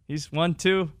 he's won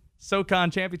 2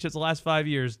 SoCon championships the last 5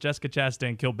 years. Jessica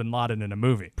Chastain killed Bin Laden in a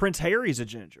movie. Prince Harry's a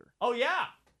ginger. Oh, yeah.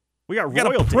 We got a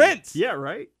royalty. prince. Yeah,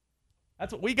 right?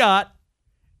 That's what we got.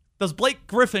 Does Blake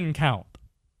Griffin count?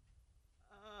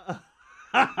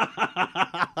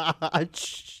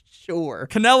 Sure.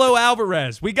 Canelo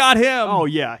Alvarez. We got him. Oh,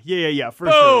 yeah. For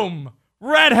Boom. sure.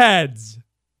 Redheads.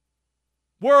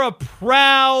 We're a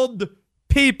proud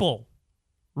people.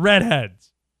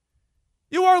 Redheads.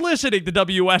 You are listening to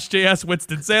WSJS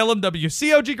Winston-Salem,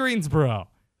 WCOG Greensboro,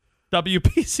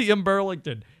 WPCM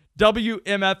Burlington,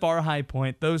 WMFR High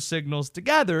Point. Those signals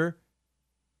together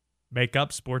make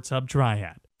up Sports Hub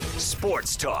Triad.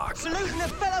 Sports talk. Saluting a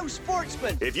fellow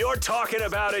sportsman. If you're talking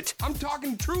about it, I'm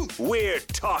talking truth. we're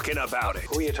talking about it.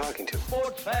 Who are you talking to?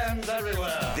 Sports fans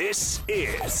everywhere. This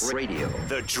is Radio.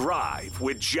 The Drive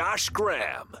with Josh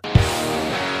Graham.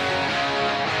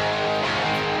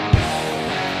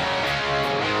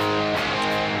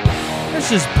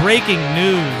 This is breaking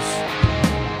news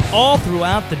all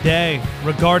throughout the day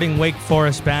regarding Wake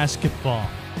Forest basketball.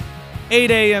 8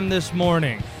 a.m. this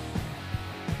morning.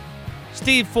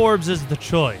 Steve Forbes is the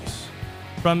choice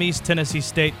from East Tennessee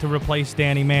State to replace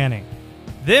Danny Manning.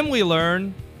 Then we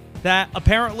learn that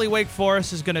apparently Wake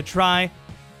Forest is going to try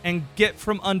and get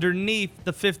from underneath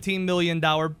the $15 million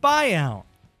buyout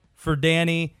for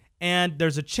Danny, and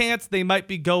there's a chance they might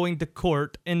be going to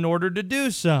court in order to do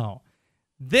so.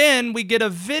 Then we get a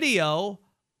video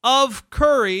of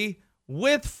Curry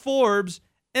with Forbes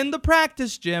in the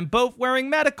practice gym, both wearing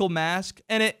medical masks,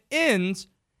 and it ends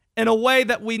in a way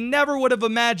that we never would have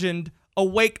imagined a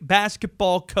Wake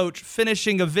basketball coach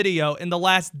finishing a video in the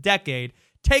last decade,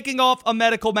 taking off a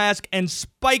medical mask and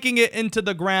spiking it into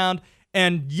the ground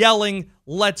and yelling,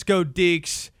 "Let's go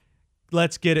Deacs,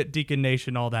 let's get it Deacon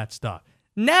Nation," all that stuff.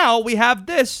 Now we have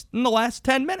this in the last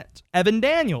 10 minutes. Evan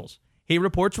Daniels, he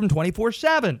reports from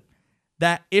 24/7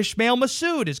 that Ishmael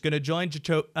Massoud is going to join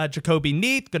Jacoby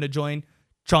Neath, going to join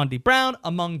Chaundi Brown,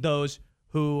 among those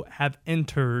who have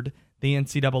entered the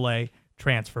NCAA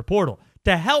transfer portal.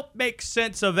 To help make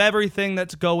sense of everything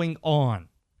that's going on,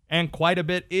 and quite a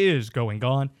bit is going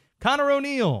on, Connor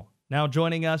Oniel, now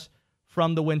joining us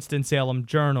from the Winston-Salem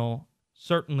Journal,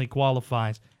 certainly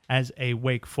qualifies as a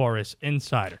Wake Forest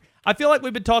insider. I feel like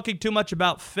we've been talking too much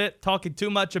about fit, talking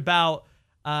too much about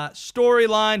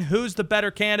storyline, who's the better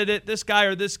candidate, this guy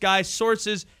or this guy,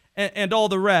 sources, and all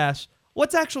the rest.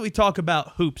 Let's actually talk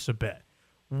about hoops a bit.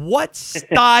 What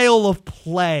style of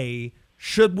play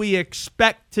should we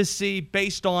expect to see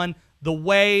based on the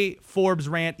way Forbes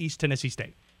ran East Tennessee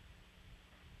State?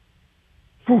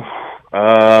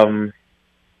 Man,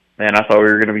 I thought we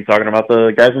were going to be talking about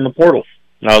the guys in the portal.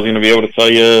 And I was going to be able to tell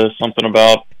you something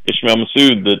about Ishmael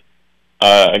Massoud that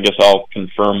I guess I'll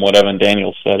confirm what Evan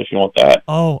Daniels said if you want that.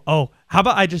 Oh. How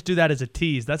about I just do that as a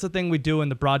tease? That's the thing we do in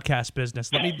the broadcast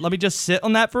business. Let me just sit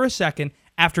on that for a second.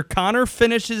 After Connor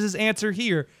finishes his answer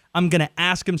here, I'm going to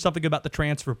ask him something about the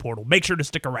transfer portal. Make sure to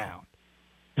stick around.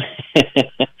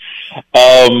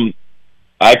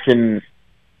 I can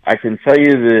I can tell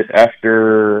you that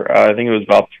after I think it was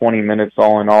about 20 minutes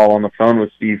all in all on the phone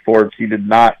with Steve Forbes, he did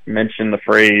not mention the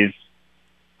phrase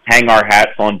 "hang our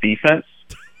hats on defense,"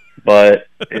 but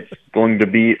it's going to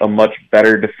be a much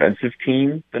better defensive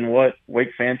team than what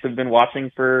Wake fans have been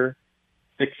watching for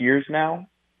 6 years now.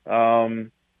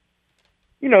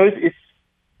 It's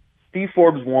Steve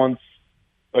Forbes wants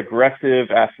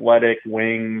aggressive, athletic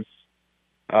wings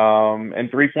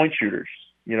and 3-point shooters.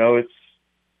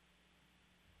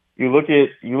 You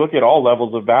look at all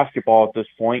levels of basketball at this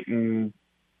point, and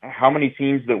how many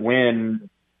teams that win,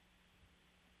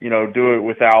 do it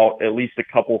without at least a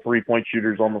couple 3-point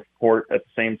shooters on the court at the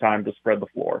same time to spread the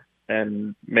floor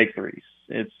and make threes.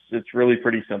 It's really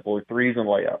pretty simple, threes and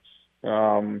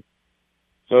layups.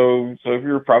 So if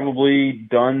you're probably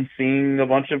done seeing a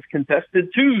bunch of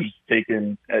contested twos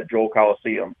taken at Joel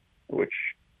Coliseum, which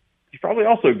is probably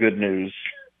also good news.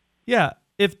 Yeah.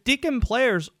 If Deacon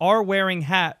players are wearing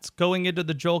hats going into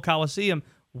the Joel Coliseum,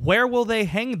 where will they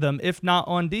hang them if not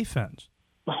on defense?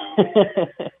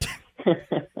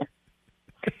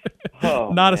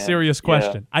 Not a serious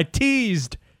question. Yeah. I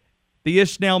teased the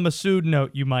Ishmael Massoud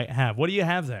note you might have. What do you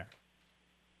have there?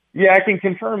 Yeah, I can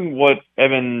confirm what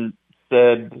Evan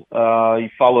said. He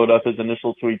followed up his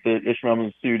initial tweet that Ishmael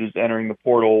Massoud is entering the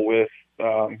portal with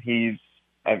I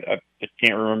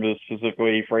can't remember the specific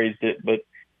way he phrased it, but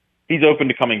he's open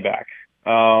to coming back.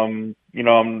 I'm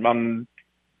going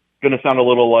to sound a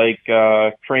little like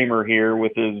Kramer here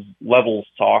with his levels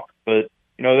talk, but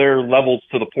there are levels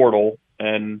to the portal,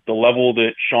 and the level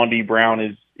that Sean D. Brown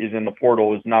is in the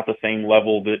portal is not the same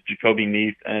level that Jacoby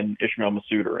Neath and Ishmael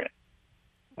Massoud are in.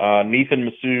 Neath and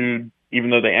Massoud, even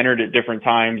though they entered at different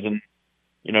times, and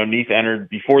Neath entered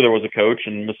before there was a coach,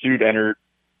 and Massoud entered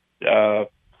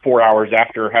 4 hours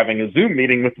after having a Zoom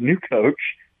meeting with the new coach.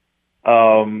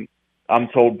 I'm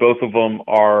told both of them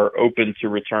are open to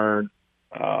return.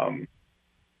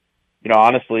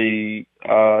 Honestly,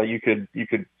 you could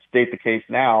state the case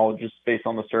now just based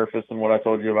on the surface and what I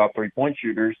told you about 3-point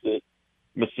shooters that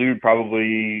Massoud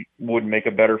probably would make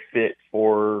a better fit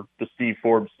for the Steve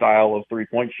Forbes style of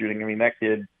 3-point shooting. I mean, that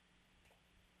kid,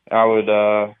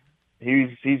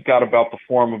 he's got about the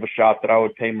form of a shot that I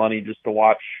would pay money just to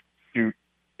watch shoot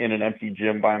in an empty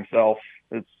gym by himself.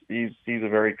 He's a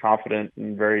very confident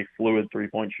and very fluid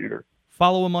 3-point shooter.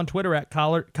 Follow him on Twitter at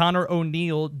Connor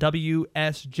Oniel,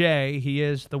 WSJ. He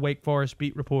is the Wake Forest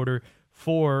beat reporter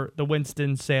for the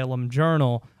Winston-Salem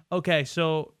Journal. Okay,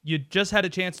 so you just had a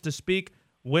chance to speak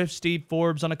with Steve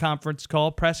Forbes on a conference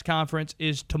call. Press conference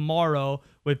is tomorrow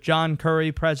with John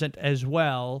Curry present as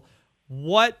well.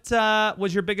 What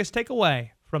was your biggest takeaway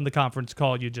from the conference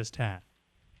call you just had?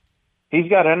 He's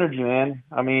got energy, man.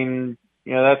 I mean,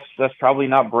 that's probably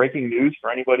not breaking news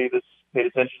for anybody that's paid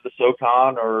attention to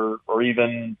SoCon or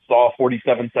even saw a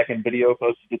 47-second video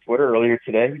posted to Twitter earlier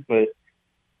today. But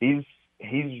he's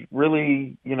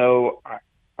really,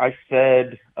 I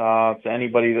said to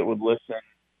anybody that would listen,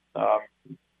 I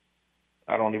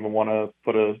don't even want to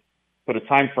put a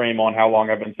time frame on how long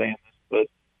I've been saying this,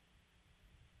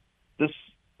 but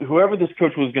whoever this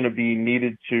coach was going to be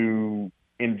needed to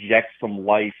inject some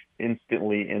life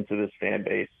instantly into this fan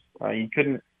base. You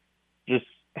couldn't just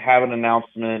have an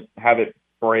announcement, have it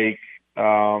break,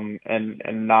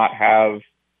 and not have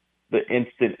the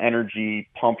instant energy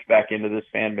pumped back into this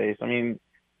fan base. I mean,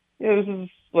 this is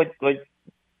like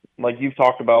you've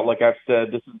talked about, like I've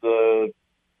said, this is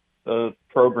a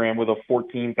program with a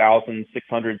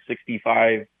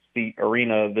 14,665 seat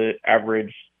arena that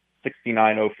averaged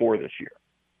 6,904 this year.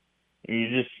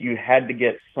 And you had to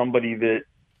get somebody that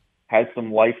has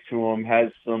some life to them,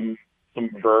 has some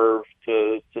verve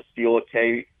to steal a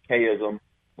K-ism.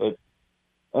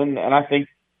 And I think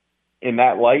in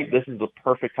that light, this is the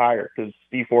perfect hire because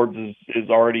Steve Forbes is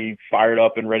already fired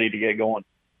up and ready to get going.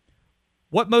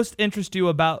 What most interests you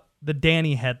about the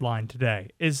Danny headline today?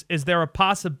 Is there a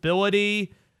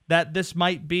possibility that this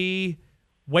might be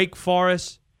Wake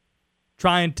Forest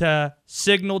trying to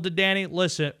signal to Danny,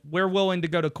 listen, we're willing to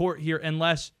go to court here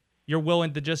unless you're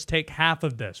willing to just take half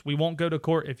of this. We won't go to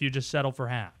court if you just settle for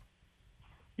half.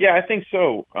 Yeah, I think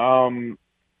so.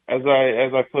 As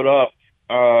I put up,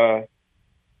 I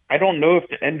don't know if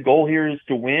the end goal here is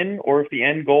to win or if the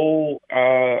end goal,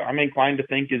 I'm inclined to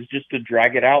think, is just to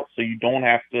drag it out so you don't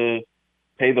have to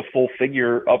pay the full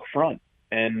figure up front.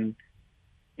 And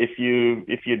if you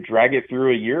drag it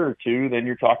through a year or two, then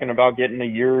you're talking about getting a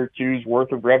year or two's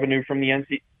worth of revenue from the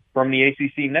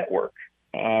ACC network.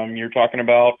 You're talking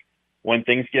about when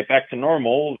things get back to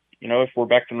normal. If we're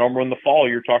back to normal in the fall,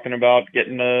 you're talking about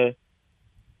getting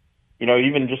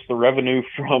even just the revenue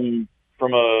from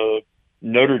a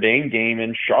Notre Dame game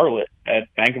in Charlotte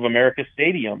at Bank of America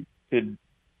Stadium could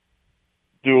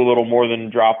do a little more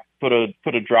than put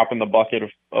a drop in the bucket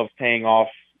of paying off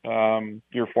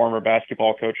your former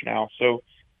basketball coach now. So,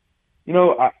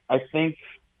 I think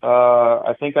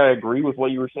I agree with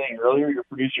what you were saying earlier. Your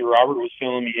producer Robert was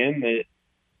filling me in that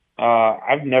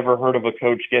I've never heard of a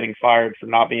coach getting fired for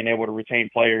not being able to retain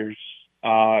players,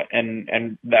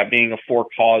 and that being a for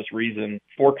cause reason.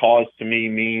 For cause to me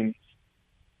means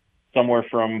somewhere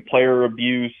from player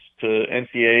abuse to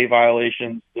NCAA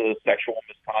violations to sexual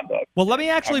misconduct. Well, let me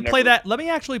actually play that. Let me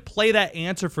actually play that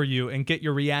answer for you and get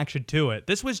your reaction to it.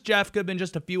 This was Jeff Goodman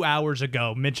just a few hours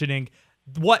ago mentioning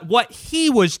what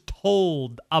he was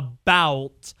told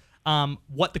about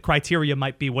what the criteria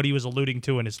might be, what he was alluding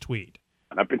to in his tweet.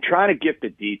 And I've been trying to get the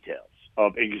details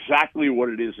of exactly what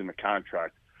it is in the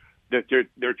contract that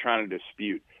they're trying to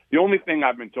dispute. The only thing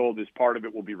I've been told is part of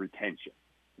it will be retention,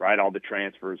 right? All the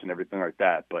transfers and everything like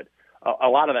that. But a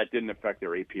lot of that didn't affect their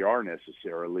APR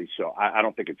necessarily, so I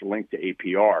don't think it's linked to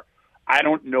APR. I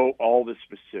don't know all the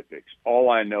specifics. All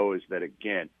I know is that,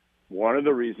 again, one of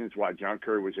the reasons why John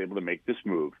Currie was able to make this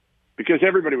move, because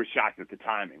everybody was shocked at the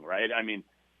timing, right? I mean,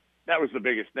 that was the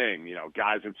biggest thing.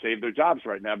 Guys have saved their jobs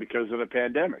right now because of the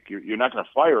pandemic. You're not going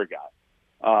to fire a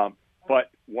guy. But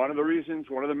one of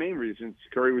the main reasons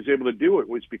Currie was able to do it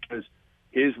was because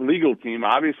his legal team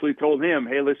obviously told him,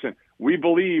 hey, listen, we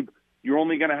believe we're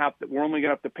only going to have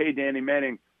to pay Danny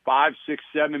Manning $5, $6,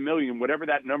 $7 million, whatever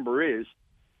that number is.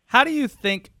 How do you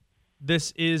think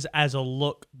this is as a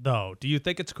look, though? Do you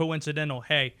think it's coincidental?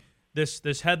 Hey,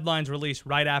 this headline's released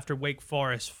right after Wake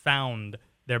Forest found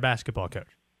their basketball coach.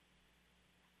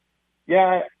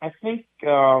 Yeah, I think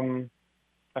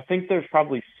there's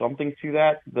probably something to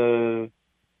that.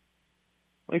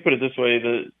 Let me put it this way: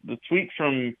 the tweet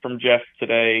from Jeff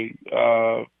today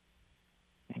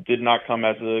did not come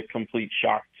as a complete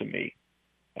shock to me.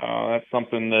 That's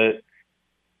something that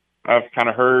I've kind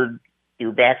of heard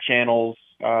through back channels.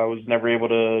 I was never able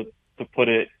to put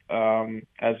it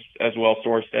as well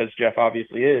sourced as Jeff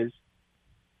obviously is,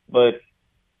 but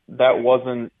that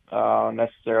wasn't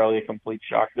necessarily a complete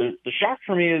shock. The shock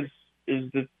for me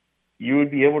is that you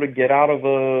would be able to get out of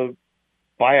a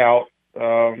buyout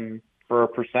for a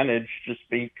percentage just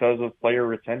because of player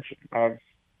retention.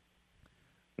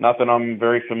 Not that I'm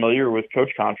very familiar with coach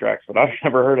contracts, but I've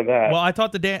never heard of that. Well, I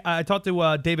talked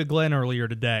to David Glenn earlier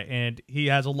today, and he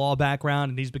has a law background,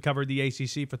 and he's been covering the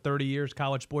ACC for 30 years,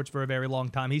 college sports for a very long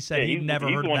time. He said he'd never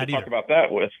heard of that either. Talk about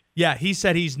that with. Yeah, he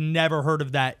said he's never heard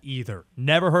of that either.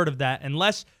 Never heard of that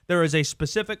unless there is a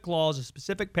specific clause, a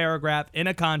specific paragraph in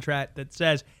a contract that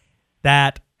says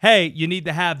that, hey, you need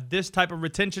to have this type of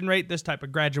retention rate, this type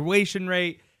of graduation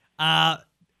rate.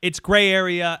 It's gray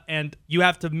area, and you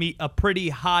have to meet a pretty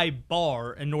high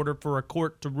bar in order for a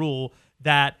court to rule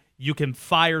that you can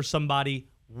fire somebody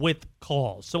with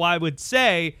cause. So I would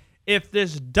say if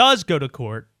this does go to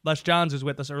court, Les Johns was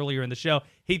with us earlier in the show,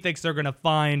 he thinks they're going to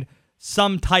find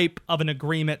some type of an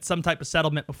agreement, some type of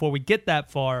settlement before we get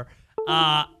that far.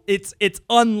 It's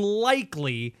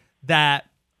unlikely that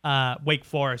Wake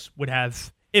Forest would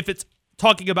have, if it's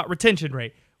talking about retention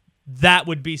rate, that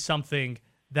would be something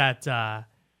that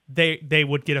they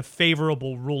would get a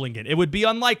favorable ruling in. It would be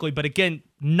unlikely, but again,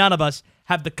 none of us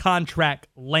have the contract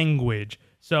language,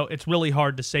 so it's really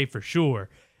hard to say for sure.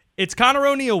 It's Connor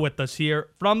Oniel with us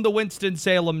here from the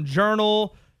Winston-Salem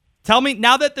Journal. Tell me,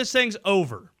 now that this thing's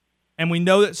over, and we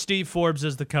know that Steve Forbes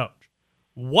is the coach,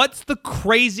 what's the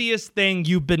craziest thing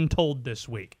you've been told this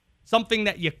week? Something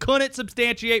that you couldn't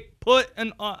substantiate, put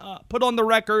on the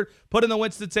record, put in the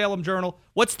Winston-Salem Journal.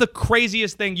 What's the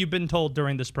craziest thing you've been told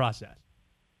during this process?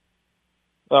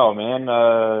 Oh, man,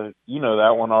 you know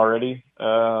that one already.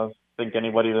 I think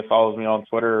anybody that follows me on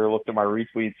Twitter or looked at my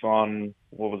retweets on,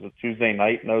 Tuesday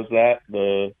night knows that.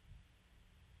 The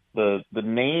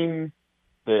name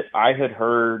that I had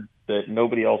heard that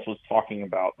nobody else was talking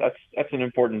about, that's an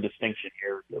important distinction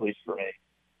here, at least for me,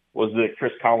 was that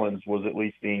Chris Collins was at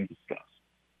least being discussed.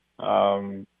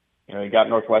 He got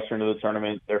Northwestern to the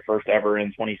tournament, their first ever in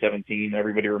 2017.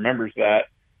 Everybody remembers that.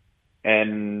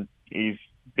 And he's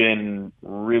been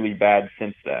really bad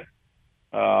since then,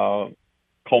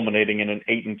 culminating in an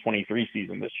 8-23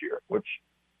 season this year, which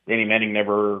Danny Manning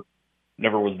never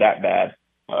was that bad,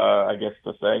 I guess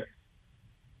to say.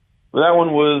 But that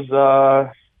one was,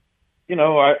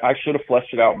 I should have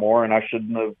fleshed it out more, and I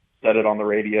shouldn't have said it on the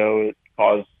radio. It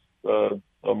caused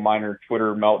a minor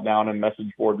Twitter meltdown and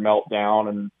message board meltdown,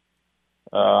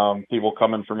 and people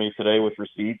coming for me today with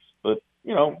receipts. But,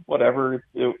 whatever.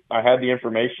 I had the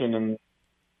information, and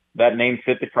that name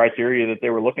fit the criteria that they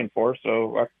were looking for,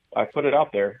 so I put it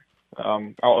out there.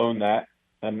 I'll own that.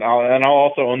 And I'll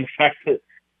also own the fact that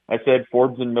I said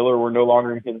Forbes and Miller were no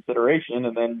longer in consideration,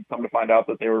 and then come to find out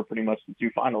that they were pretty much the two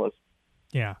finalists.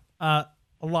 Yeah. A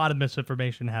lot of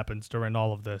misinformation happens during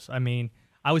all of this. I mean,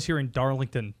 I was hearing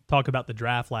Darlington talk about the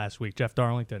draft last week, Jeff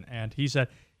Darlington, and he said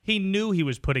he knew he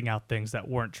was putting out things that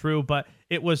weren't true, but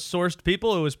it was sourced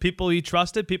people. It was people he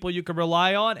trusted, people you could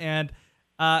rely on, and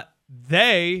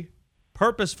they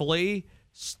purposefully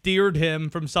steered him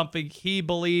from something he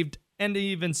believed and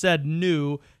even said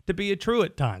knew to be true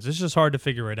at times. It's just hard to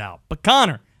figure it out. But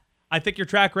Connor, I think your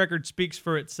track record speaks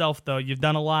for itself, though. You've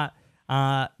done a lot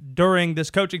during this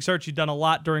coaching search. You've done a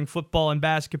lot during football and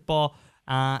basketball,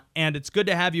 and it's good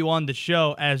to have you on the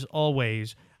show, as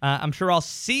always. I'm sure I'll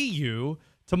see you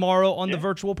tomorrow on the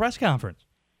virtual press conference.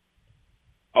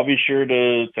 I'll be sure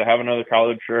to have another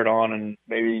college shirt on, and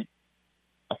maybe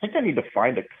I think I need to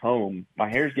find a comb. My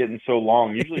hair's getting so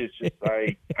long. Usually it's just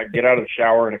I get out of the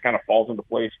shower and it kind of falls into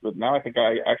place, but now I think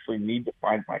I actually need to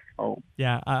find my comb.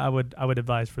 Yeah, I would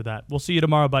advise for that. We'll see you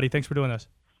tomorrow, buddy. Thanks for doing this.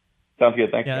 Sounds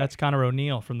good. Thanks. Yeah, that's Connor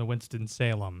Oniel from the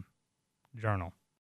Winston-Salem Journal.